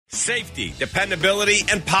Safety, dependability,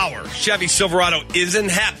 and power. Chevy Silverado isn't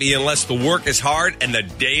happy unless the work is hard and the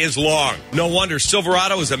day is long. No wonder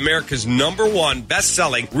Silverado is America's #1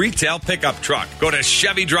 best-selling retail pickup truck. Go to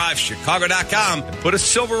ChevyDriveChicago.com and put a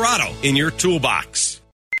Silverado in your toolbox.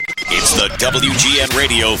 It's the WGN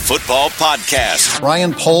Radio Football Podcast.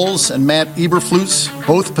 Ryan Poles and Matt Eberflus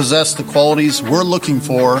both possess the qualities we're looking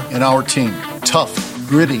for in our team. Tough,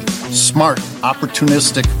 gritty, smart,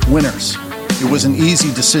 opportunistic winners. It was an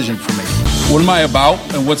easy decision for me. What am I about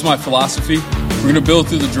and what's my philosophy? We're going to build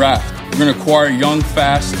through the draft. We're going to acquire young,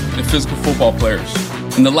 fast, and physical football players.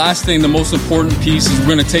 And the last thing, the most important piece, is we're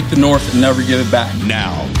going to take the North and never give it back.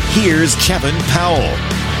 Now, here's Kevin Powell.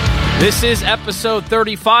 This is episode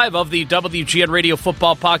 35 of the WGN Radio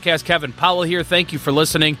Football Podcast. Kevin Powell here. Thank you for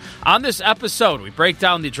listening. On this episode, we break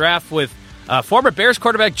down the draft with former Bears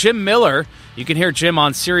quarterback Jim Miller. You can hear Jim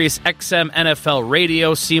on Sirius XM NFL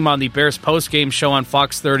Radio, see him on the Bears postgame show on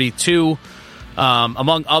Fox 32,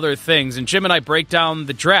 among other things. And Jim and I break down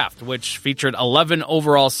the draft, which featured 11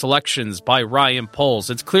 overall selections by Ryan Poles.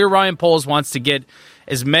 It's clear Ryan Poles wants to get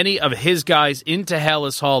as many of his guys into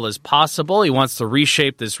Halas Hall as possible. He wants to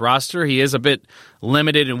reshape this roster. He is a bit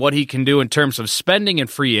limited in what he can do in terms of spending and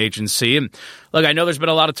free agency. And look, I know there's been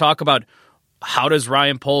a lot of talk about how does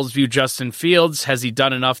Ryan Poles view Justin Fields? Has he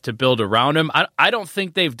done enough to build around him? I don't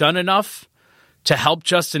think they've done enough to help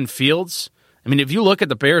Justin Fields. I mean, if you look at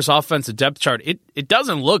the Bears' offensive depth chart, it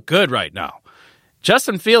doesn't look good right now.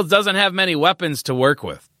 Justin Fields doesn't have many weapons to work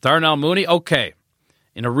with. Darnell Mooney, okay.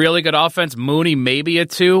 In a really good offense, Mooney maybe a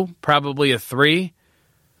 2, probably a 3.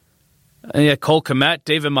 Cole Kmet,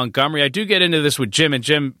 David Montgomery. I do get into this with Jim, and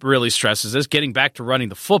Jim really stresses this, getting back to running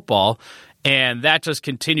the football. And that just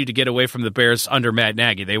continued to get away from the Bears under Matt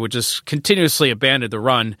Nagy. They would just continuously abandon the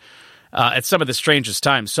run at some of the strangest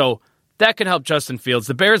times. So that can help Justin Fields.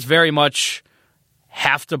 The Bears very much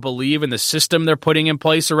have to believe in the system they're putting in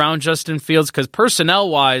place around Justin Fields because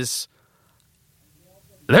personnel-wise,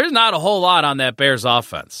 there's not a whole lot on that Bears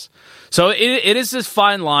offense. So it is this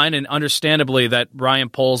fine line, and understandably that Ryan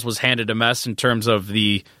Poles was handed a mess in terms of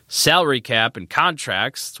the salary cap and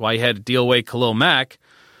contracts. That's why he had to deal away Khalil Mack.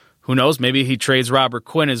 Who knows? Maybe he trades Robert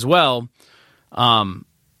Quinn as well.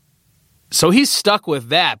 So he's stuck with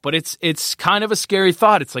that, but it's kind of a scary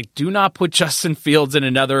thought. It's like, do not put Justin Fields in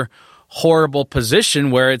another horrible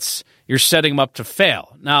position where you're setting him up to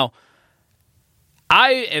fail. Now,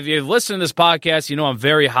 if you've listened to this podcast, you know I'm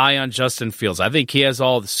very high on Justin Fields. I think he has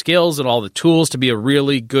all the skills and all the tools to be a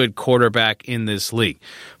really good quarterback in this league.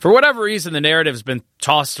 For whatever reason, the narrative has been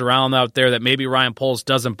tossed around out there that maybe Ryan Poles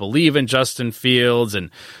doesn't believe in Justin Fields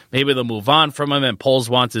and maybe they'll move on from him and Poles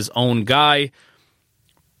wants his own guy.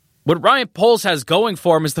 What Ryan Poles has going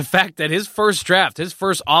for him is the fact that his first draft, his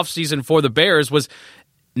first offseason for the Bears was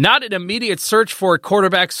not an immediate search for a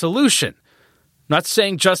quarterback solution. Not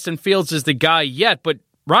saying Justin Fields is the guy yet, but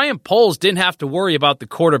Ryan Poles didn't have to worry about the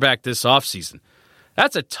quarterback this offseason.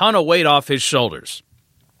 That's a ton of weight off his shoulders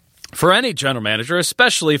for any general manager,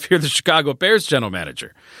 especially if you're the Chicago Bears general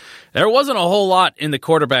manager. There wasn't a whole lot in the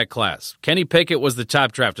quarterback class. Kenny Pickett was the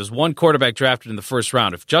top draft. There's one quarterback drafted in the first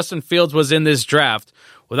round. If Justin Fields was in this draft,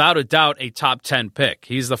 without a doubt, a top 10 pick.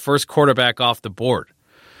 He's the first quarterback off the board.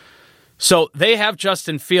 So they have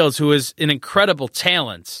Justin Fields, who is an incredible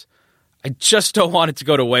talent. I just don't want it to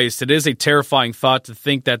go to waste. It is a terrifying thought to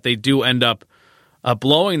think that they do end up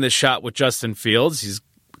blowing the shot with Justin Fields. He's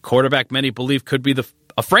a quarterback many believe could be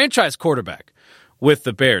a franchise quarterback with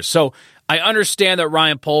the Bears. So I understand that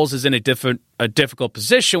Ryan Poles is in a difficult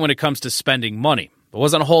position when it comes to spending money. There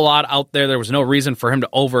wasn't a whole lot out there. There was no reason for him to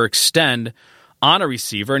overextend on a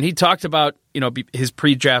receiver. And he talked about, his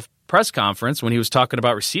pre-draft press conference when he was talking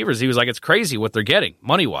about receivers. He was like, it's crazy what they're getting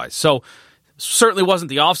money-wise. So certainly wasn't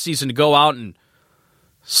the offseason to go out and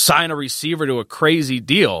sign a receiver to a crazy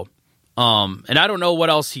deal. And I don't know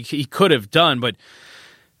what else he could have done, but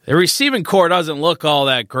the receiving core doesn't look all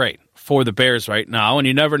that great for the Bears right now. And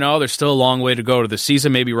you never know. There's still a long way to go to the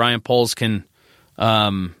season. Maybe Ryan Poles can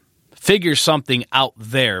figure something out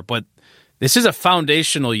there. But this is a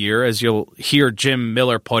foundational year, as you'll hear Jim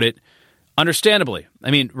Miller put it. Understandably.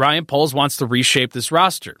 I mean, Ryan Poles wants to reshape this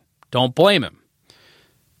roster. Don't blame him.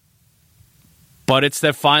 But it's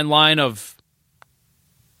that fine line of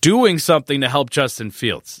doing something to help Justin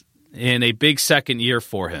Fields in a big second year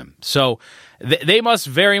for him. So they must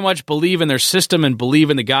very much believe in their system and believe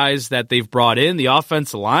in the guys that they've brought in. The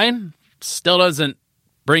offensive line still doesn't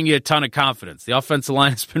bring you a ton of confidence. The offensive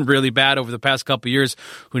line has been really bad over the past couple of years.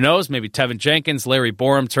 Who knows? Maybe Tevin Jenkins, Larry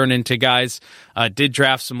Borum turned into guys. Did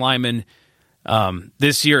draft some linemen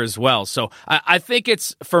this year as well. So I think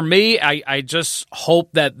it's, for me, I just hope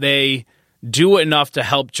that they do enough to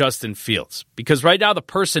help Justin Fields? Because right now the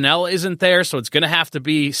personnel isn't there, so it's going to have to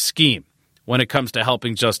be scheme when it comes to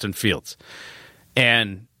helping Justin Fields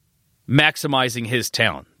and maximizing his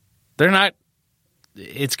talent.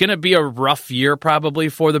 It's going to be a rough year probably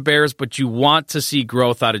for the Bears, but you want to see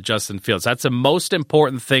growth out of Justin Fields. That's the most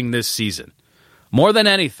important thing this season. More than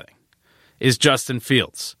anything is Justin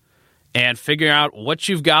Fields. And figuring out what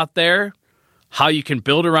you've got there, how you can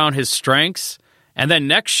build around his strengths. And then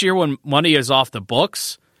next year when money is off the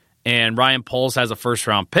books and Ryan Poles has a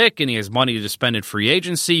first-round pick and he has money to spend in free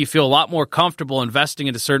agency, you feel a lot more comfortable investing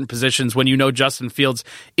into certain positions when you know Justin Fields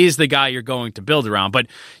is the guy you're going to build around. But,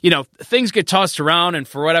 things get tossed around, and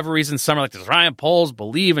for whatever reason, some are like, does Ryan Poles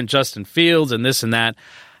believe in Justin Fields and this and that?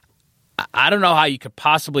 I don't know how you could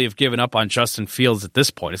possibly have given up on Justin Fields at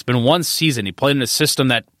this point. It's been one season. He played in a system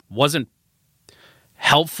that wasn't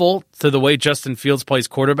helpful to the way Justin Fields plays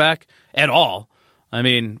quarterback at all. I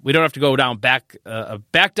mean, we don't have to go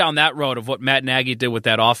back down that road of what Matt Nagy did with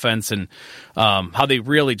that offense and how they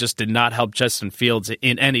really just did not help Justin Fields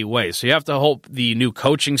in any way. So you have to hope the new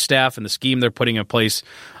coaching staff and the scheme they're putting in place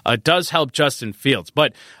does help Justin Fields.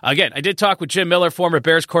 But again, I did talk with Jim Miller, former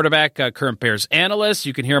Bears quarterback, current Bears analyst.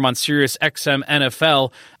 You can hear him on Sirius XM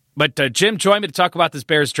NFL. But Jim joined me to talk about this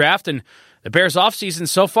Bears draft and the Bears offseason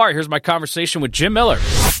so far. Here's my conversation with Jim Miller.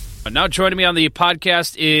 Now joining me on the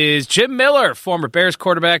podcast is Jim Miller, former Bears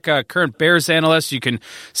quarterback, current Bears analyst. You can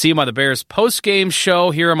see him on the Bears postgame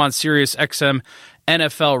show, hear him on Sirius XM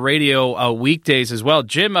NFL radio weekdays as well.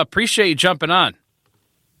 Jim, appreciate you jumping on.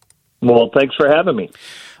 Well, thanks for having me.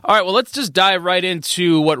 All right, well, let's just dive right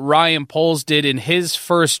into what Ryan Poles did in his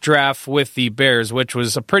first draft with the Bears, which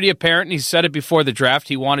was pretty apparent. He said it before the draft.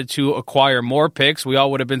 He wanted to acquire more picks. We all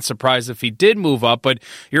would have been surprised if he did move up. But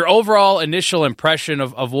your overall initial impression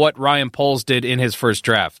of what Ryan Poles did in his first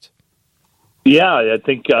draft? Yeah, I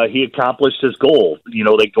think he accomplished his goal.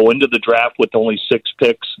 They go into the draft with only 6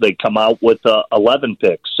 picks. They come out with 11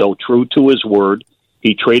 picks. So true to his word,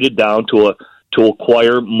 he traded down to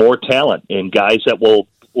acquire more talent and guys that will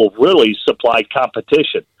really supply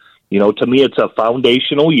competition. To me, it's a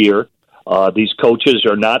foundational year. These coaches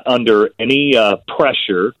are not under any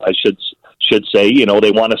pressure, I should say.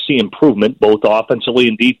 They want to see improvement both offensively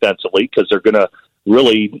and defensively because they're going to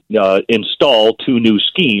really install 2 new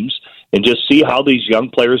schemes and just see how these young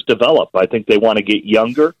players develop. I think they want to get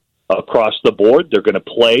younger across the board. They're going to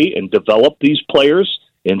play and develop these players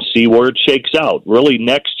and see where it shakes out. Really,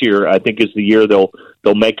 next year, I think, is the year they'll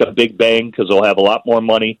make a big bang because they'll have a lot more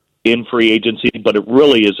money in free agency, but it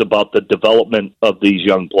really is about the development of these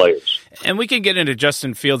young players. And we can get into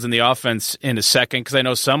Justin Fields in the offense in a second because I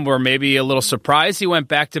know some were maybe a little surprised he went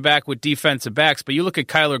back-to-back with defensive backs, but you look at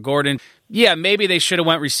Kyler Gordon, yeah, maybe they should have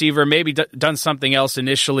went receiver, maybe done something else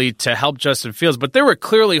initially to help Justin Fields, but there were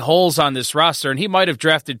clearly holes on this roster, and he might have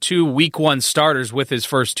drafted 2 week 1 starters with his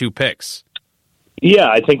first 2 picks. Yeah,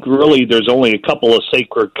 I think really there's only a couple of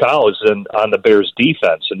sacred cows on the Bears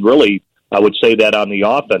defense, and really I would say that on the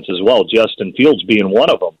offense as well, Justin Fields being one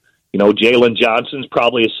of them. Jalen Johnson's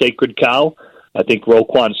probably a sacred cow. I think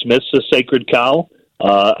Roquan Smith's a sacred cow.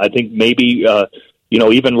 I think maybe,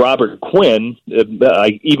 even Robert Quinn,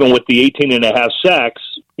 even with the 18.5 sacks,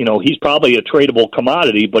 he's probably a tradable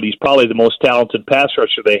commodity, but he's probably the most talented pass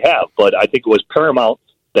rusher they have. But I think it was paramount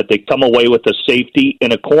that they come away with a safety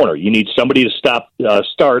in a corner. You need somebody to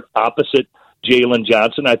start opposite Jalen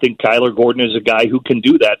Johnson. I think Kyler Gordon is a guy who can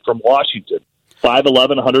do that from Washington.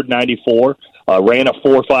 5'11", 194, ran a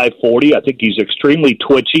 4.5 40. I think he's extremely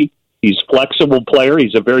twitchy. He's a flexible player.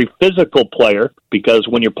 He's a very physical player because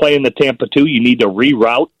when you're playing the Tampa 2, you need to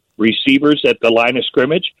reroute receivers at the line of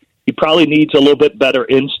scrimmage. He probably needs a little bit better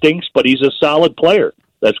instincts, but he's a solid player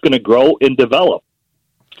that's going to grow and develop.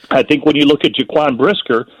 I think when you look at Jaquan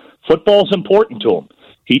Brisker, football's important to him.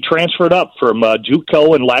 He transferred up from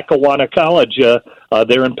JUCO and Lackawanna College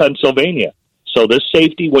there in Pennsylvania. So this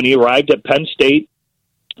safety, when he arrived at Penn State,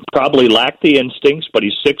 probably lacked the instincts, but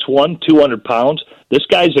he's 6'1", 200 pounds. This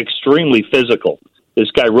guy's extremely physical. This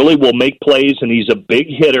guy really will make plays, and he's a big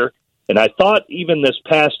hitter. And I thought even this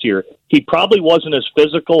past year, he probably wasn't as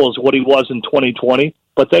physical as what he was in 2020,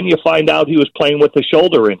 but then you find out he was playing with a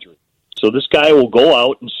shoulder injury. So this guy will go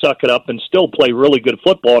out and suck it up and still play really good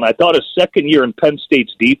football. And I thought his second year in Penn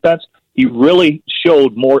State's defense, he really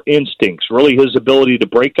showed more instincts, really his ability to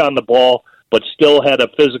break on the ball, but still had a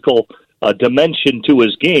physical dimension to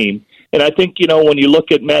his game. And I think, when you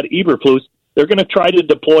look at Matt Eberflus, they're going to try to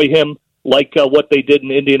deploy him like what they did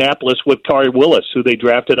in Indianapolis with Kari Willis, who they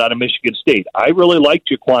drafted out of Michigan State. I really like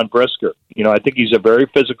Jaquan Brisker. I think he's a very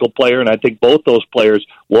physical player, and I think both those players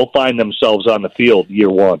will find themselves on the field year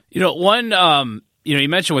one. One you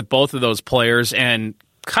mentioned with both of those players, and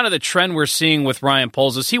kind of the trend we're seeing with Ryan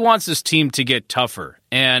Poles is he wants his team to get tougher.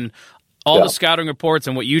 And all the scouting reports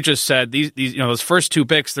and what you just said, these those first two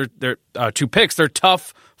picks, they're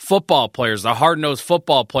tough football players, the hard-nosed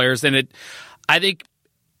football players, and I think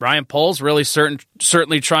Ryan Poles really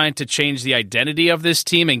certainly trying to change the identity of this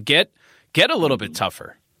team and get a little bit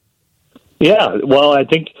tougher. Yeah, well, I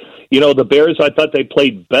think the Bears, I thought they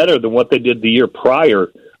played better than what they did the year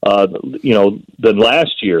prior, than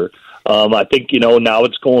last year. I think, now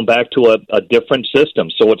it's going back to a different system.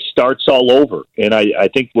 So it starts all over. And I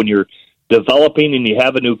think when you're developing and you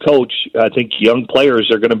have a new coach, I think young players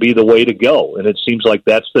are going to be the way to go. And it seems like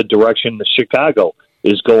that's the direction that Chicago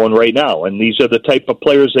is going right now. And these are the type of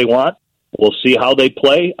players they want. We'll see how they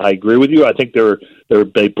play. I agree with you. I think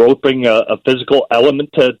they both bring a physical element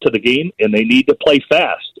to the game, and they need to play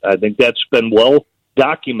fast. I think that's been well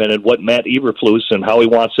documented, what Matt Eberflus and how he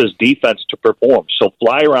wants his defense to perform. So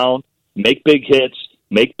fly around, make big hits,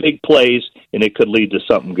 make big plays, and it could lead to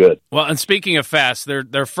something good. Well, and speaking of fast,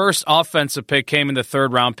 their first offensive pick came in the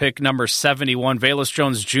third round, pick number 71, Velus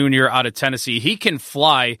Jones Jr. out of Tennessee. He can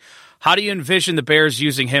fly. How do you envision the Bears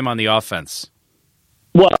using him on the offense?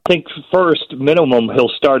 Well, I think first, minimum, he'll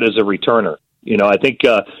start as a returner. I think,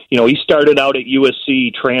 he started out at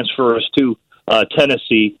USC, transfers to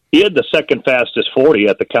Tennessee. He had the second fastest 40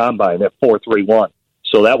 at the Combine at 4.31.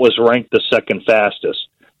 So that was ranked the second fastest.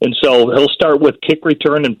 And so he'll start with kick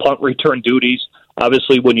return and punt return duties.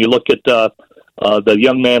 Obviously, when you look at the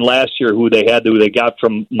young man last year who they got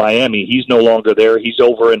from Miami, he's no longer there. He's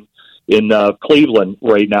over in Cleveland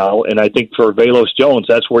right now. And I think for Velus Jones,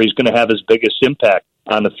 that's where he's going to have his biggest impact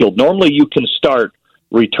on the field. Normally you can start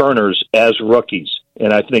returners as rookies.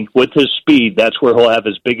 And I think with his speed, that's where he'll have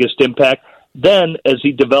his biggest impact. Then, as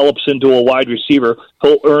he develops into a wide receiver,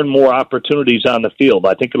 he'll earn more opportunities on the field.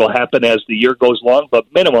 I think it'll happen as the year goes along,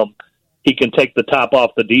 but minimum, he can take the top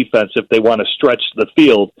off the defense if they want to stretch the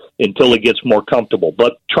field until he gets more comfortable.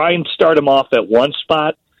 But try and start him off at one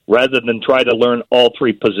spot rather than try to learn all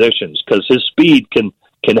three positions, because his speed can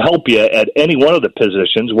help you at any one of the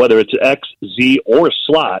positions, whether it's X, Z, or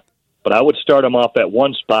slot. But I would start him off at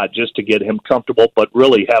one spot just to get him comfortable, but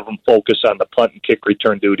really have him focus on the punt and kick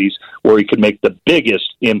return duties where he can make the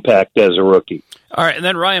biggest impact as a rookie. All right, and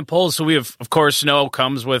then Ryan Poles, who we of course know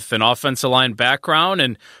comes with an offensive line background,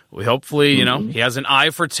 and we hopefully, he has an eye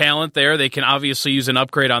for talent there. They can obviously use an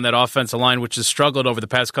upgrade on that offensive line, which has struggled over the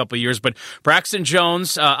past couple of years. But Braxton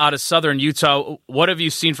Jones out of Southern Utah, what have you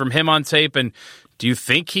seen from him on tape, and do you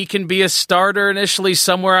think he can be a starter initially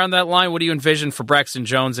somewhere on that line? What do you envision for Braxton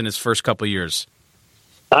Jones in his first couple of years?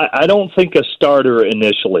 I don't think a starter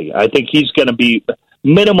initially. I think he's going to be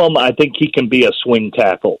minimum. I think he can be a swing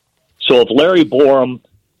tackle. So if Larry Borom,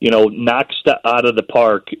 knocks out of the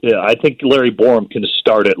park, I think Larry Borom can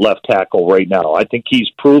start at left tackle right now. I think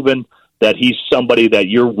he's proven that he's somebody that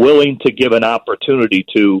you're willing to give an opportunity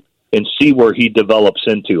to and see where he develops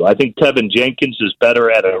into. I think Tevin Jenkins is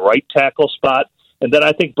better at a right tackle spot. And then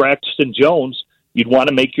I think Braxton Jones, you'd want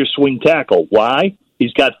to make your swing tackle. Why?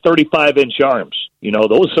 He's got 35-inch arms.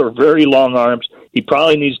 Those are very long arms. He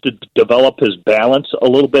probably needs to develop his balance a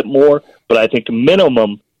little bit more, but I think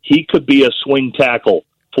minimum he could be a swing tackle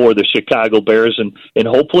for the Chicago Bears, and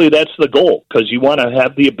hopefully that's the goal, because you want to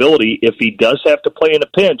have the ability, if he does have to play in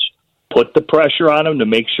a pinch, put the pressure on him to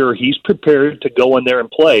make sure he's prepared to go in there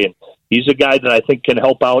and play. And he's a guy that I think can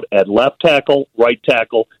help out at left tackle, right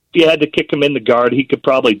tackle. If you had to kick him in the guard, he could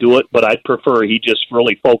probably do it, but I'd prefer he just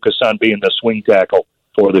really focus on being the swing tackle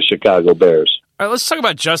for the Chicago Bears. All right, let's talk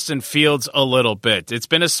about Justin Fields a little bit. It's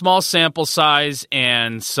been a small sample size,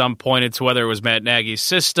 and some pointed to whether it was Matt Nagy's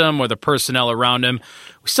system or the personnel around him.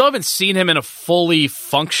 We still haven't seen him in a fully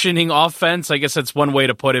functioning offense. I guess that's one way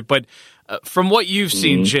to put it. But from what you've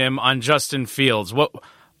seen, Jim, on Justin Fields,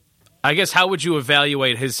 how would you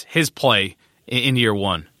evaluate his play in year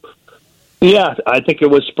one? Yeah, I think it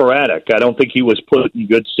was sporadic. I don't think he was put in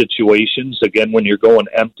good situations. Again, when you're going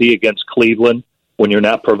empty against Cleveland, when you're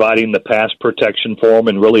not providing the pass protection for him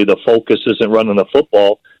and really the focus isn't running the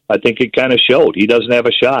football, I think it kind of showed. He doesn't have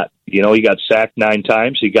a shot. He got sacked 9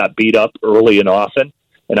 times. He got beat up early and often.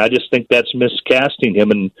 And I just think that's miscasting him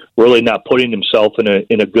and really not putting himself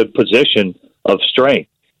in a good position of strength.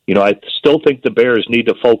 I still think the Bears need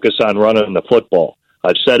to focus on running the football.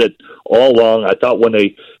 I've said it all along. I thought when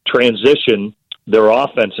they transitioned their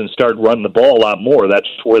offense and started running the ball a lot more, that's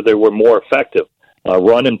where they were more effective.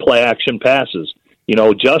 Run and play action passes.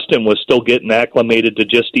 Justin was still getting acclimated to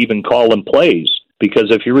just even calling plays, because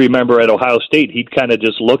if you remember at Ohio State, he'd kind of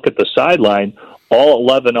just look at the sideline. All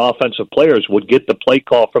 11 offensive players would get the play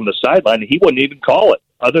call from the sideline, and he wouldn't even call it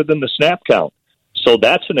other than the snap count. So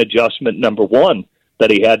that's an adjustment, number one,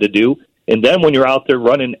 that he had to do. And then when you're out there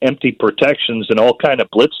running empty protections and all kind of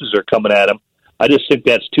blitzes are coming at him, I just think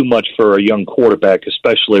that's too much for a young quarterback,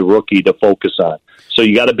 especially a rookie, to focus on. So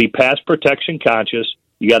you got to be pass protection conscious.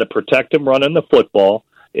 You got to protect him running the football,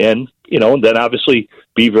 and then obviously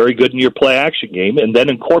be very good in your play action game, and then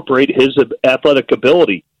incorporate his athletic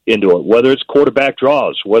ability into it. Whether it's quarterback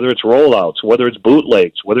draws, whether it's rollouts, whether it's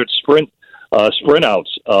bootlegs, whether it's sprint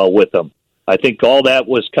outs with them. I think all that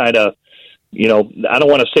was kind of, I don't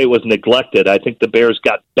want to say it was neglected. I think the Bears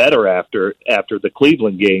got better after the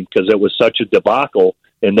Cleveland game because it was such a debacle,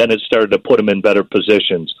 and then it started to put them in better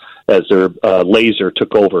positions as their laser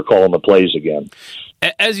took over calling the plays again.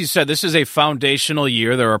 As you said, this is a foundational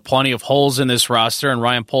year. There are plenty of holes in this roster, and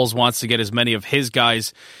Ryan Poles wants to get as many of his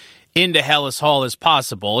guys into Halas Hall as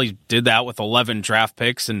possible. He did that with 11 draft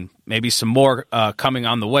picks and maybe some more coming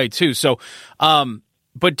on the way, too. So,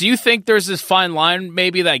 but do you think there's this fine line,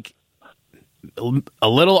 maybe like a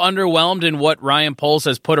little underwhelmed in what Ryan Poles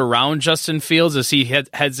has put around Justin Fields as he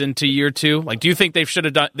heads into year two? Like, do you think they should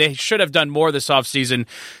have done more this offseason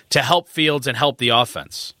to help Fields and help the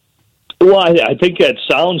offense? Well, I think that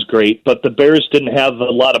sounds great, but the Bears didn't have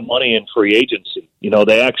a lot of money in free agency.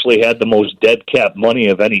 They actually had the most dead cap money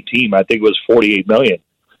of any team. I think it was $48 million.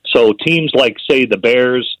 So teams like, say, the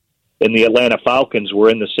Bears and the Atlanta Falcons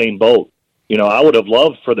were in the same boat. I would have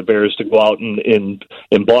loved for the Bears to go out and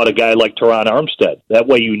bought a guy like Teron Armstead. That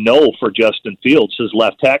way for Justin Fields, his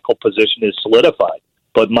left tackle position is solidified.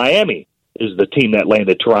 But Miami is the team that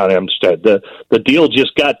landed Teron Armstead. The deal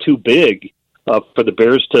just got too big for the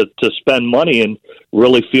Bears to spend money and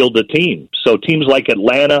really field the team. So teams like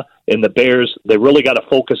Atlanta and the Bears, they really got to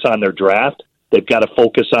focus on their draft. They've got to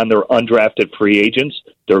focus on their undrafted free agents.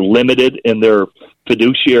 They're limited in their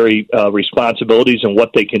fiduciary responsibilities and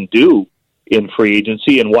what they can do in free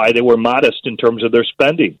agency, and why they were modest in terms of their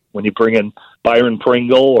spending. When you bring in Byron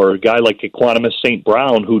Pringle or a guy like Equanimus St.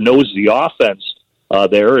 Brown, who knows the offense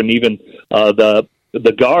there, and even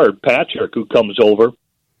the guard, Patrick, who comes over,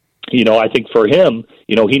 I think for him,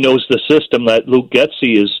 he knows the system that Luke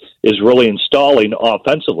Getsy is really installing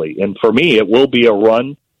offensively. And for me, it will be a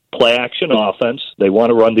run, play-action offense. They want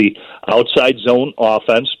to run the outside zone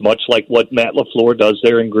offense, much like what Matt LaFleur does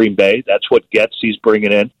there in Green Bay. That's what Getsy's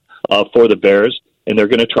bringing in for the Bears, and they're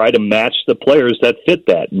going to try to match the players that fit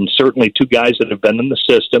that. And certainly two guys that have been in the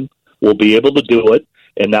system will be able to do it,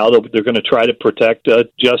 and now they're going to try to protect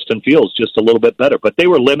Justin Fields just a little bit better. But they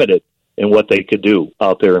were limited in what they could do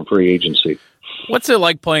out there in free agency. What's it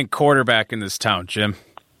like playing quarterback in this town, Jim?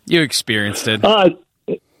 You experienced it.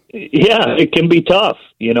 Yeah, it can be tough.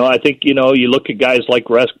 I think, you look at guys like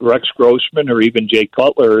Rex Grossman or even Jay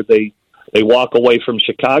Cutler, they walk away from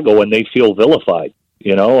Chicago and they feel vilified.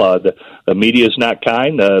 The media is not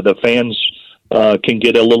kind. The fans can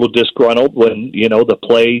get a little disgruntled when, the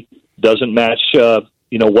play doesn't match,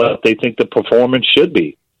 what they think the performance should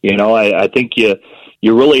be. I think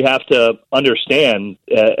you really have to understand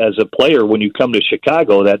as a player when you come to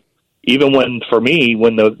Chicago that even when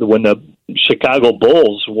the Chicago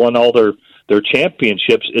Bulls won all their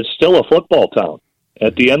championships, it's still a football town.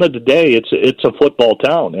 At the end of the day, it's a football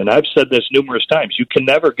town. And I've said this numerous times. You can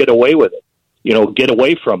never get away with it. Get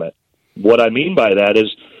away from it. What I mean by that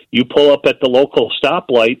is you pull up at the local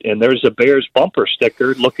stoplight and there's a Bears bumper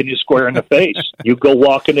sticker looking you square in the face. You go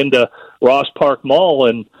walking into Ross Park Mall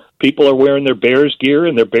and people are wearing their Bears gear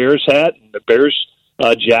and their Bears hat and their Bears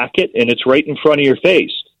jacket, and it's right in front of your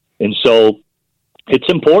face. And so it's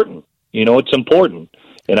important. It's important.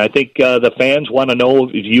 And I think the fans want to know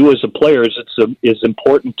if you as a player is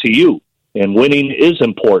important to you, and winning is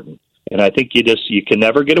important. And I think you can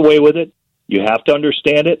never get away with it. You have to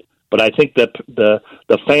understand it, but I think that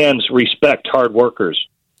the fans respect hard workers.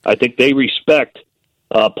 I think they respect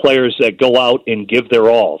players that go out and give their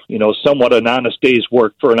all. Somewhat an honest day's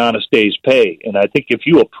work for an honest day's pay. And I think if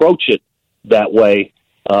you approach it that way,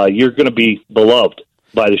 you're going to be beloved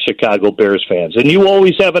by the Chicago Bears fans. And you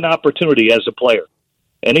always have an opportunity as a player.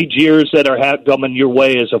 Any jeers that are coming your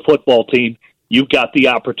way as a football team, you've got the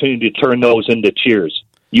opportunity to turn those into cheers.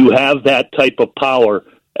 You have that type of power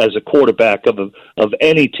as a quarterback of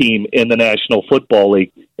any team in the National Football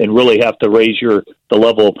League, and really have to raise the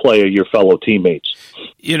level of play of your fellow teammates.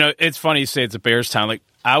 It's funny you say it's a Bears town. Like,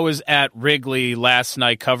 I was at Wrigley last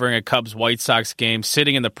night covering a Cubs-White Sox game,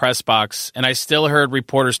 sitting in the press box, and I still heard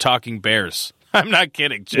reporters talking Bears. I'm not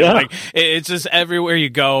kidding, Jim. Yeah. Like, it's just everywhere you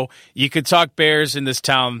go, you could talk Bears in this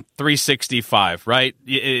town 365, right?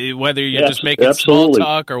 Whether you're just making absolutely. small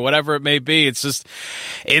talk or whatever it may be.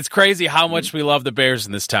 It's crazy how much we love the Bears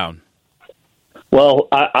in this town. Well,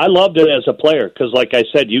 I loved it as a player because, like I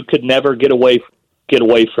said, you could never get away get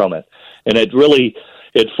away from it. And it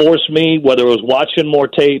forced me, whether it was watching more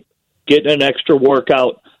tape, getting an extra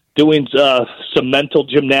workout, doing some mental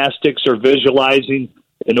gymnastics or visualizing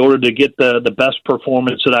in order to get the best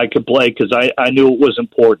performance that I could play, because I knew it was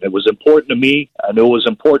important. It was important to me. I knew it was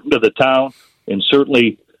important to the town, and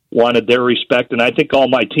certainly wanted their respect. And I think all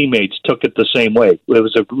my teammates took it the same way. It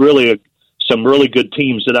was some really good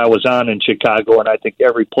teams that I was on in Chicago, and I think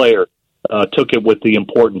every player took it with the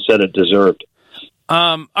importance that it deserved.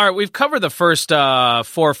 All right, we've covered the first 4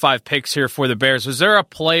 or 5 picks here for the Bears. Was there a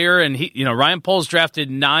player, and Ryan Poles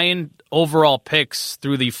drafted 9 overall picks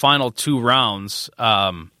through the final 2 rounds.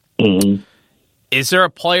 Is there a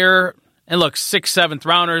player, and look, 6th, 7th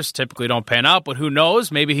rounders typically don't pan out, but who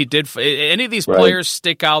knows? Maybe he did. Any of these players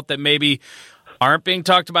stick out that maybe aren't being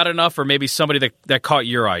talked about enough, or maybe somebody that caught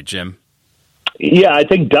your eye, Jim? Yeah, I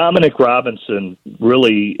think Dominic Robinson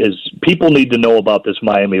really is. People need to know about this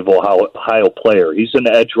Miami of Ohio player. He's an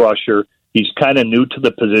edge rusher. He's kind of new to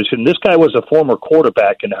the position. This guy was a former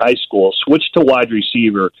quarterback in high school, switched to wide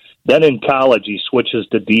receiver. Then in college, he switches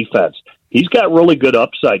to defense. He's got really good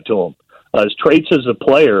upside to him. His traits as a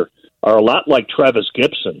player are a lot like Travis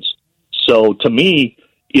Gibson's. So to me,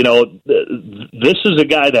 this is a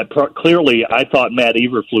guy that clearly I thought Matt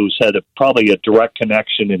Eberflus had probably a direct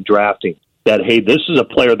connection in drafting. That, hey, this is a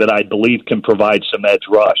player that I believe can provide some edge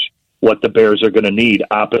rush, what the Bears are going to need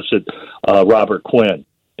opposite Robert Quinn.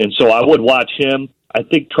 And so I would watch him. I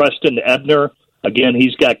think Treston Ebner, again,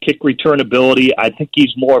 he's got kick return ability. I think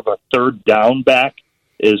he's more of a third down back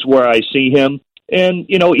is where I see him. And,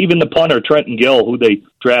 even the punter, Trenton Gill, who they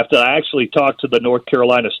drafted, I actually talked to the North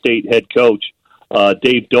Carolina State head coach,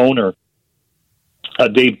 Dave Dorner,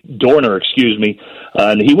 and he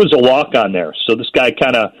was a walk-on there. So this guy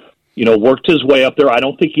kind of, worked his way up there. I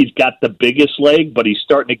don't think he's got the biggest leg, but he's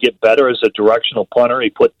starting to get better as a directional punter. He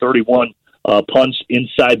put 31 punts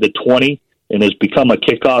inside the 20 and has become a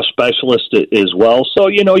kickoff specialist as well. So,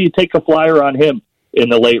 you take a flyer on him in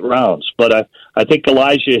the late rounds. But I think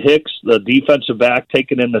Elijah Hicks, the defensive back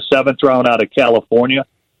taken in the 7th round out of California,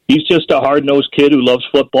 he's just a hard-nosed kid who loves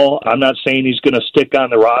football. I'm not saying he's going to stick on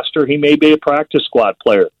the roster. He may be a practice squad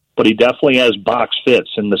player, but he definitely has box fits,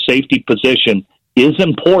 and the safety position is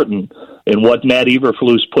important in what Matt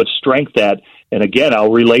Eberflus puts strength at. And again,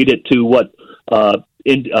 I'll relate it to what the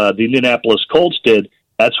Indianapolis Colts did.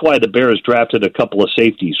 That's why the Bears drafted a couple of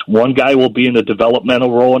safeties. One guy will be in the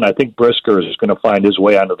developmental role, and I think Brisker is going to find his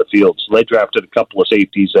way onto the field. So they drafted a couple of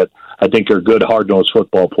safeties that I think are good, hard-nosed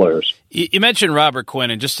football players. You mentioned Robert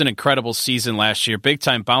Quinn, and just an incredible season last year,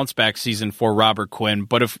 big-time bounce-back season for Robert Quinn.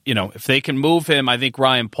 But if they can move him, I think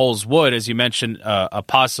Ryan Poles would, as you mentioned, a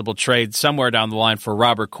possible trade somewhere down the line for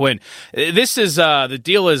Robert Quinn. This is the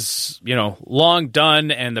deal is long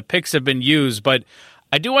done, and the picks have been used, but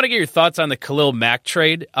I do want to get your thoughts on the Khalil Mack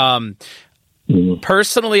trade.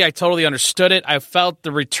 Personally, I totally understood it. I felt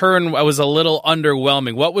the return was a little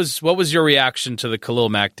underwhelming. What was your reaction to the Khalil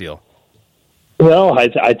Mack deal? Well,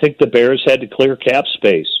 I think the Bears had to clear cap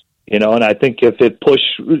space, and I think if it push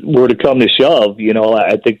were to come to shove,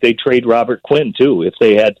 I think they trade Robert Quinn too if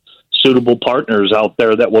they had suitable partners out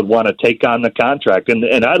there that would want to take on the contract.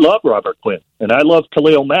 And I love Robert Quinn and I love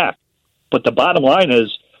Khalil Mack, but the bottom line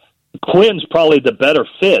is, Quinn's probably the better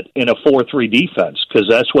fit in a 4-3 defense because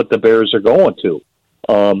that's what the Bears are going to.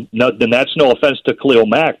 Then that's no offense to Khalil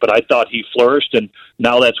Mack, but I thought he flourished, and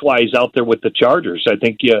now that's why he's out there with the Chargers. I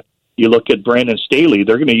think you look at Brandon Staley,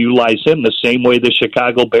 they're going to utilize him the same way the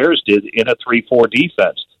Chicago Bears did in a 3-4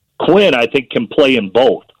 defense. Quinn, I think, can play in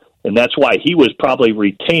both, and that's why he was probably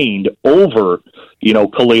retained over,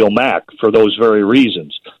 Khalil Mack for those very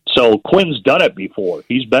reasons. So Quinn's done it before.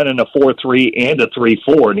 He's been in a 4-3 and a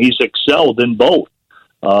 3-4, and he's excelled in both.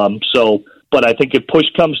 But I think if push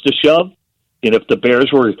comes to shove, and if the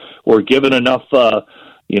Bears were given enough,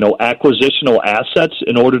 acquisitional assets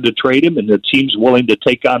in order to trade him, and the team's willing to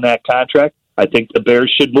take on that contract, I think the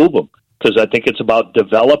Bears should move him because I think it's about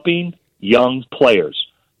developing young players.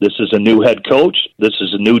 This is a new head coach. This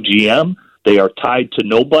is a new GM. They are tied to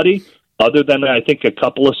nobody other than, I think, a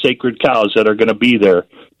couple of sacred cows that are going to be there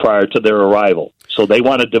prior to their arrival. So they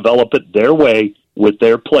want to develop it their way with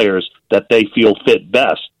their players that they feel fit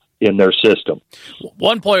best in their system.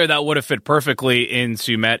 One player that would have fit perfectly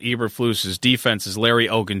into Matt Eberflus's defense is Larry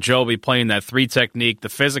Ogunjobi playing that 3 technique. The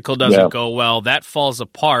physical doesn't go well. That falls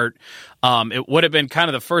apart. It would have been kind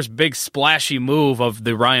of the first big splashy move of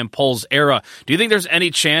the Ryan Poles era. Do you think there's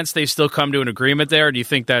any chance they still come to an agreement there, or do you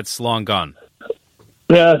think that's long gone?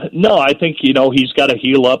 No, I think, he's got to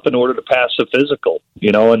heal up in order to pass the physical,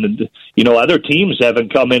 and other teams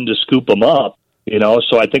haven't come in to scoop him up.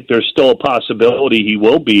 So I think there's still a possibility he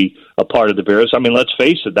will be a part of the Bears. I mean, let's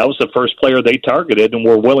face it, that was the first player they targeted and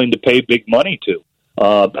were willing to pay big money to.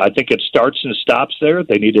 I think it starts and stops there.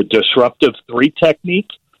 They need a disruptive 3 technique,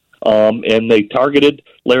 and they targeted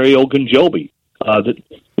Larry Ogunjobi.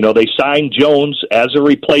 They signed Jones as a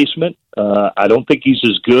replacement. I don't think he's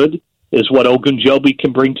as good as what Ogunjobi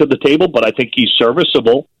can bring to the table, but I think he's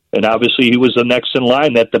serviceable, and obviously he was the next in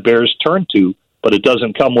line that the Bears turned to, but it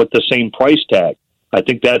doesn't come with the same price tag. I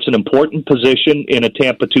think that's an important position in a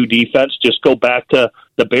Tampa 2 defense. Just go back to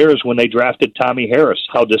the Bears when they drafted Tommy Harris,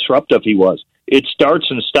 how disruptive he was. It starts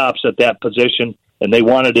and stops at that position, and they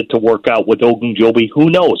wanted it to work out with Ogunjobi. Who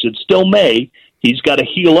knows? It still may. He's got to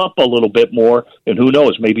heal up a little bit more, and who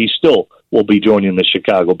knows? Maybe he still will be joining the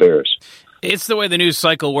Chicago Bears. It's the way the news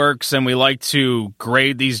cycle works, and we like to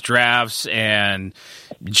grade these drafts and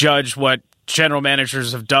judge what general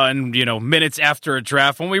managers have done, minutes after a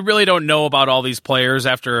draft, when we really don't know about all these players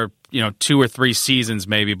after, 2 or 3 seasons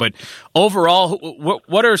maybe. But overall,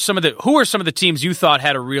 who are some of the teams you thought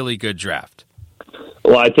had a really good draft?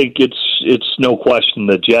 Well, I think it's no question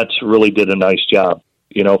the Jets really did a nice job.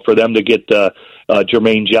 For them to get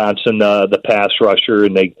Jermaine Johnson, the pass rusher,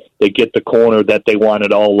 and they get the corner that they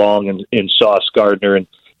wanted all along in Sauce Gardner, and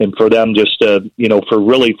for them just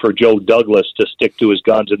for Joe Douglas to stick to his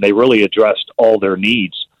guns, and they really addressed all their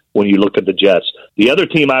needs when you look at the Jets. The other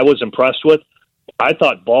team I was impressed with, I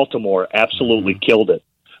thought Baltimore absolutely killed it.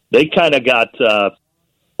 They kind of got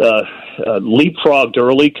leapfrogged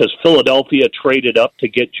early because Philadelphia traded up to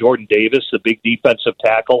get Jordan Davis, the big defensive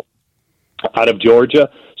tackle out of Georgia.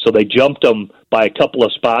 So they jumped him by a couple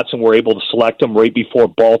of spots and were able to select him right before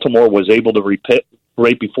Baltimore was able to pick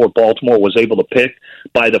by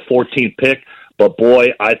the 14th pick. But boy,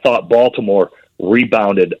 I thought Baltimore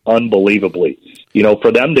rebounded unbelievably.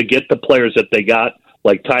 For them to get the players that they got,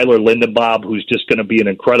 like Tyler Lindenbaum, who's just going to be an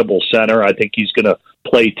incredible center. I think he's going to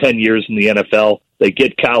play 10 years in the NFL. They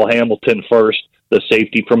get Kyle Hamilton first, the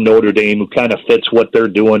safety from Notre Dame, who kind of fits what they're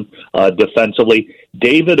doing defensively.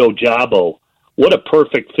 David Ojabo, what a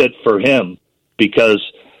perfect fit for him, because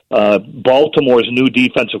Baltimore's new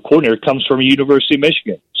defensive coordinator comes from University of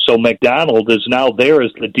Michigan. So McDonald is now there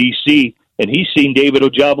as the DC, and he's seen David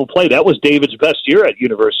Ojabo play. That was David's best year at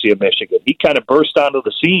University of Michigan. He kind of burst onto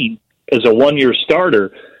the scene as a one-year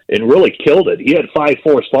starter and really killed it. He had 5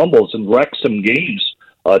 forced fumbles and wrecked some games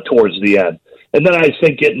towards the end. And then I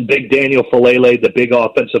think getting Big Daniel Falele, the big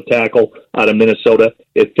offensive tackle out of Minnesota,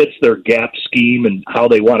 it fits their gap scheme and how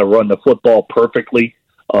they want to run the football perfectly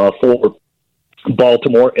for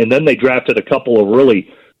Baltimore. And then they drafted a couple of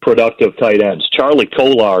really productive tight ends. Charlie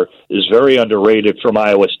Kolar is very underrated from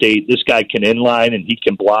Iowa State. This guy can inline and he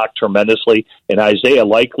can block tremendously. And Isaiah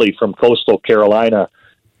Likely from Coastal Carolina,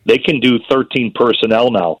 they can do 13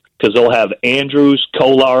 personnel now because they'll have Andrews,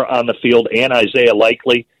 Kolar on the field, and Isaiah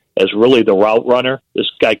Likely as really the route runner. This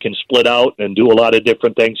guy can split out and do a lot of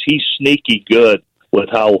different things. He's sneaky good with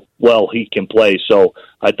how well he can play. So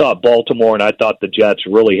I thought Baltimore and I thought the Jets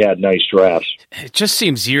really had nice drafts. It just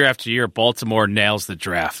seems year after year Baltimore nails the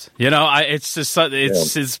draft.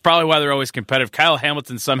 It's probably why they're always competitive. Kyle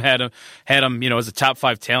Hamilton, some had him, as a top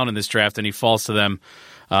 5 talent in this draft, and he falls to them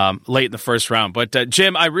late in the first round. But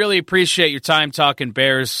Jim, I really appreciate your time talking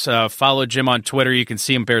Bears. Follow Jim on Twitter. You can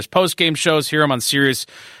see him Bears post-game shows, hear him on Sirius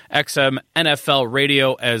XM NFL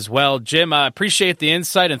Radio as well. Jim, I appreciate the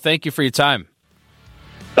insight, and thank you for your time.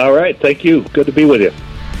 All right, thank you. Good to be with you.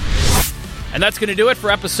 And that's going to do it for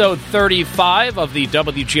episode 35 of the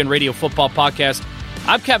WGN Radio Football Podcast.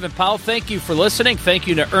 I'm Kevin Powell. Thank you for listening. Thank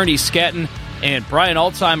you to Ernie Scatton and Brian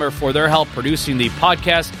Altheimer for their help producing the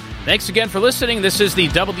podcast. Thanks again for listening. This is the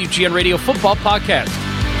WGN Radio Football Podcast.